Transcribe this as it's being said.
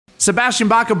Sebastian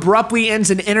Bach abruptly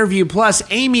ends an interview. Plus,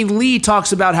 Amy Lee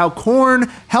talks about how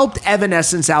Korn helped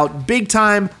Evanescence out big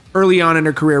time early on in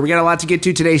her career. We got a lot to get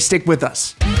to today. Stick with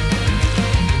us.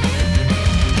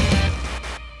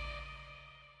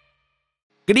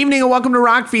 Good evening and welcome to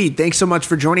Rockfeed. Thanks so much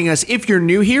for joining us. If you're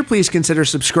new here, please consider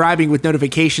subscribing with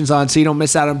notifications on so you don't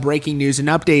miss out on breaking news and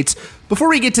updates. Before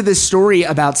we get to this story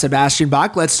about Sebastian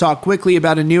Bach, let's talk quickly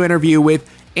about a new interview with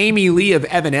Amy Lee of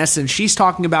Evanescence. She's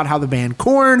talking about how the band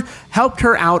Korn helped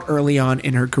her out early on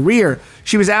in her career.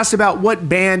 She was asked about what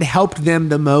band helped them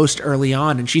the most early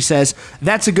on, and she says,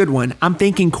 "That's a good one. I'm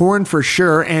thinking Korn for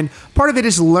sure, and part of it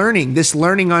is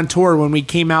learning on tour when we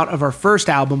came out of our first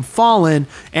album, Fallen,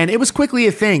 and it was quickly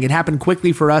a thing. It happened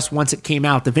quickly for us once it came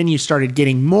out. The venue started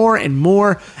getting more and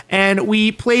more, and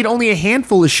we played only a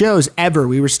handful of shows ever.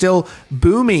 We were still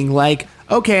booming like,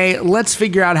 okay, let's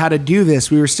figure out how to do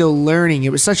this. We were still learning.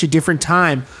 It was such a different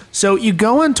time. So you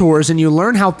go on tours and you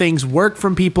learn how things work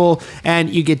from people and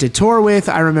you get to tour with.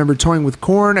 I remember touring with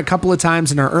Korn a couple of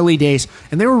times in our early days,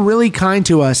 and they were really kind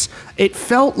to us. It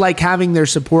felt like having their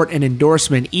support and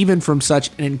endorsement, even from such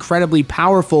an incredibly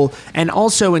powerful and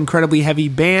also incredibly heavy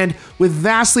band with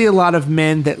vastly a lot of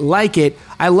men that like it.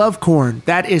 I love Korn.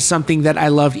 That is something that I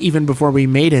loved even before we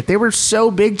made it. They were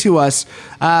so big to us.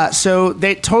 So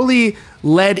they totally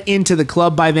led into the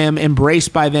club by them,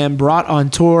 embraced by them, brought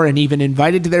on tour, and even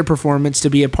invited to their performance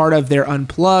to be a part of their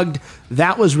Unplugged.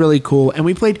 That was really cool. And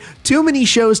we played too many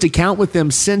shows to count with them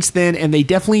since then, and they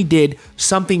definitely did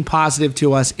something positive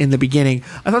to us in the beginning.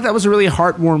 I thought that was a really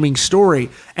heartwarming story.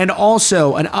 And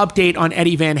also an update on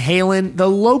Eddie Van Halen. The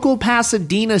local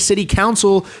Pasadena City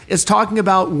Council is talking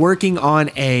about working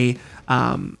on a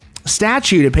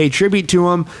statue to pay tribute to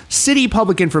him. City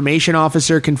Public Information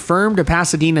Officer confirmed to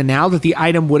Pasadena Now that the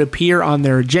item would appear on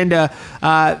their agenda.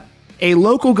 A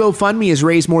local GoFundMe has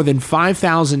raised more than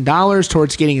 $5,000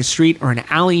 towards getting a street or an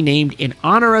alley named in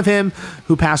honor of him,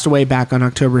 who passed away back on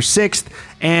October 6th.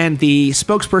 And the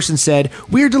spokesperson said,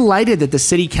 "We're delighted that the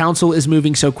city council is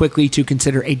moving so quickly to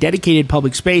consider a dedicated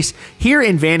public space. Here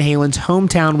in Van Halen's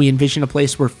hometown, we envision a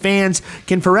place where fans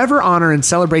can forever honor and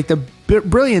celebrate the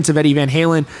brilliance of Eddie Van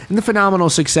Halen and the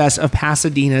phenomenal success of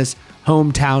Pasadena's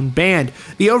hometown band.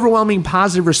 The overwhelming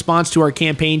positive response to our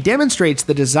campaign demonstrates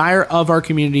the desire of our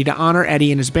community to honor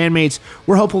Eddie and his bandmates.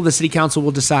 We're hopeful the city council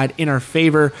will decide in our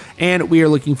favor, and we are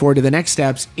looking forward to the next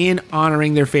steps in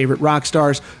honoring their favorite rock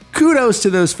stars." Kudos to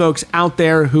those folks out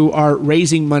there who are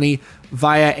raising money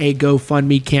via a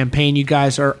GoFundMe campaign. You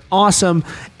guys are awesome.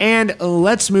 And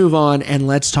let's move on and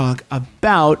let's talk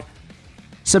about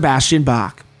Sebastian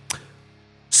Bach.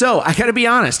 So I got to be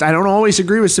honest, I don't always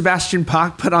agree with Sebastian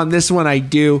Bach, but on this one I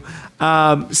do. He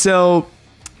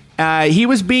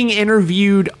was being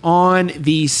interviewed on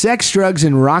the Sex, Drugs,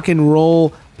 and Rock and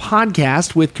Roll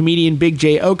podcast with comedian Big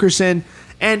J. Okerson.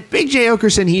 And Big J.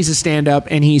 Okerson, he's a stand-up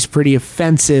and he's pretty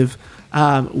offensive,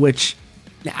 which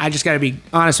I just got to be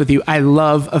honest with you. I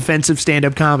love offensive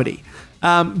stand-up comedy.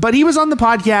 But he was on the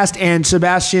podcast, and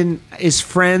Sebastian is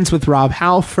friends with Rob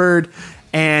Halford.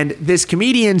 And this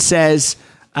comedian says,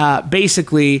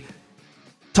 basically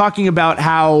talking about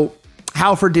how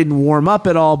Halford didn't warm up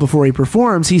at all before he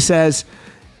performs. He says,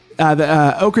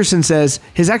 Okerson says,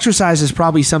 his exercise is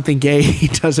probably something gay he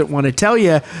doesn't want to tell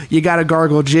you. You got to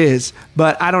gargle jizz.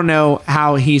 But I don't know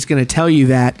how he's going to tell you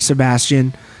that,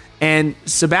 Sebastian. And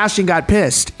Sebastian got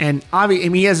pissed. And obviously, I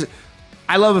mean,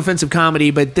 I love offensive comedy,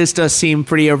 but this does seem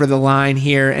pretty over the line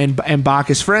here. And Bach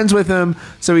is friends with him.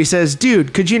 So he says,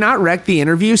 "Dude, could you not wreck the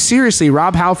interview? Seriously,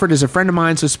 Rob Halford is a friend of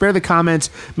mine, so spare the comments.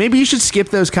 Maybe you should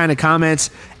skip those kind of comments."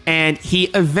 And he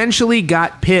eventually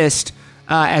got pissed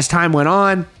as time went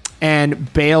on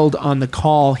and bailed on the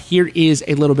call. Here is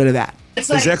a little bit of that.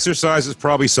 His exercise is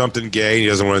probably something gay. He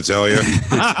doesn't want to tell you.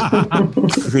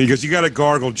 Because you got to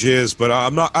gargle jizz, but I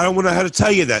don't want to how to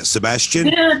tell you that, Sebastian.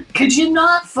 Dude, could you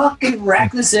not fucking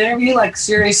wreck this interview? Like,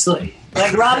 seriously.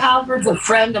 Like, Rob Halford's a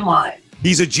friend of mine.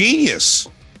 He's a genius.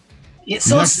 Yeah,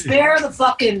 so spare the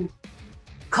fucking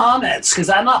comments, because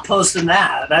I'm not posting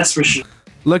that. That's for sure.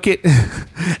 Look at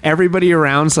everybody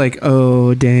around's like,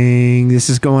 oh, dang, this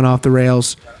is going off the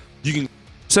rails.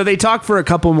 So they talk for a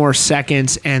couple more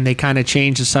seconds and they kind of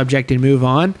change the subject and move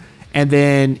on. And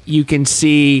then you can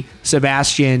see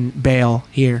Sebastian bail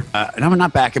here. And I'm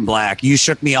not Back in Black. You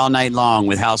Shook Me All Night Long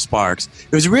with Hal Sparks.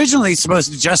 It was originally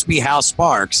supposed to just be Hal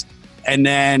Sparks. And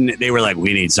then they were like,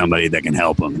 we need somebody that can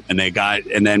help him. And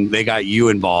then they got you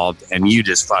involved and you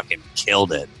just fucking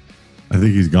killed it. I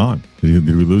think he's gone. Did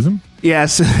we lose him? Yeah,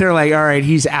 so they're like, all right,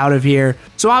 he's out of here.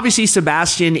 So obviously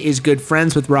Sebastian is good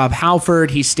friends with Rob Halford.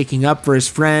 He's sticking up for his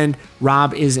friend.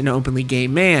 Rob is an openly gay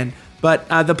man. But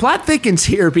the plot thickens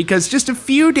here because just a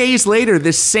few days later,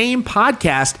 this same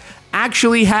podcast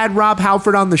actually had Rob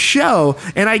Halford on the show.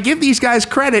 And I give these guys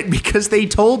credit because they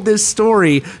told this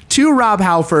story to Rob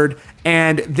Halford.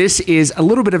 And this is a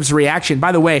little bit of his reaction.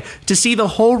 By the way, to see the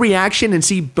whole reaction and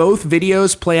see both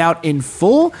videos play out in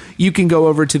full, you can go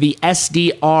over to the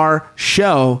SDR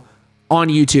show on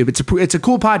YouTube. It's a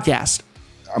cool podcast.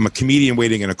 I'm a comedian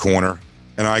waiting in a corner,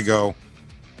 and I go,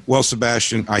 well,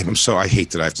 Sebastian, I hate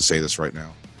that I have to say this right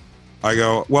now. I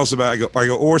go, well,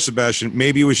 or Sebastian,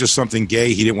 maybe it was just something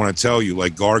gay he didn't want to tell you,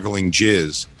 like gargling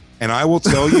jizz. And I will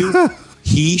tell you,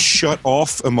 he shut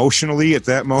off emotionally at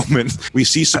that moment. We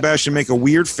see Sebastian make a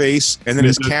weird face, and then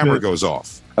his camera goes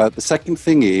off. The second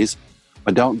thing is,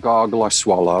 I don't gargle, I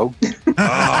swallow.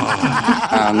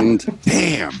 And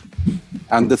damn.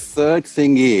 And the third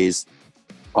thing is,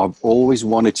 I've always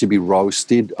wanted to be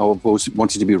roasted. I've always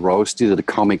wanted to be roasted at a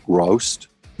comic roast.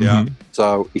 Yeah.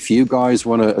 So if you guys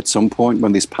want to, at some point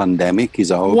when this pandemic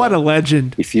is over, what a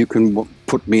legend! If you can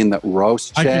put me in that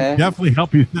roast chair, I can definitely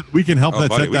help you. We can help set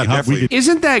that up.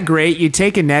 Isn't that great? You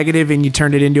take a negative and you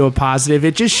turn it into a positive.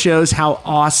 It just shows how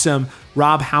awesome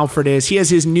Rob Halford is. He has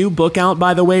his new book out,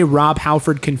 by the way, Rob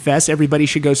Halford Confess. Everybody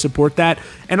should go support that.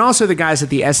 And also the guys at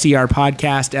the SDR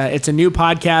podcast. It's a new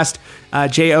podcast.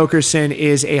 Jay Okerson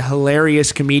is a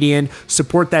hilarious comedian.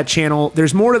 Support that channel.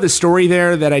 There's more to the story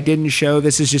there that I didn't show.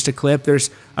 This is just a clip. There's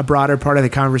a broader part of the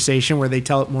conversation where they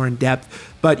tell it more in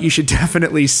depth, but you should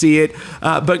definitely see it.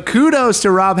 But kudos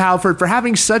to Rob Halford for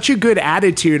having such a good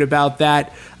attitude about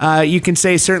that. You can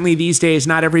say certainly these days,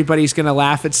 not everybody's going to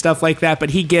laugh at stuff like that, but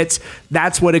he gets,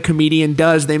 that's what a comedian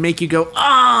does. They make you go,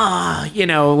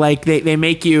 like they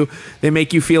make you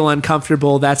feel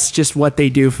uncomfortable. That's just what they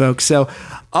do, folks. So,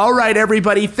 all right,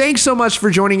 everybody. Thanks so much for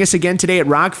joining us again today at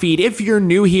Rockfeed. If you're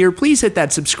new here, please hit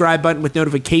that subscribe button with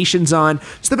notifications on.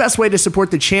 It's the best way to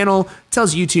support the channel. It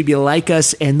tells YouTube you like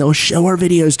us, and they'll show our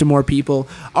videos to more people.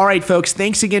 All right, folks.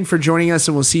 Thanks again for joining us,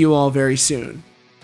 and we'll see you all very soon.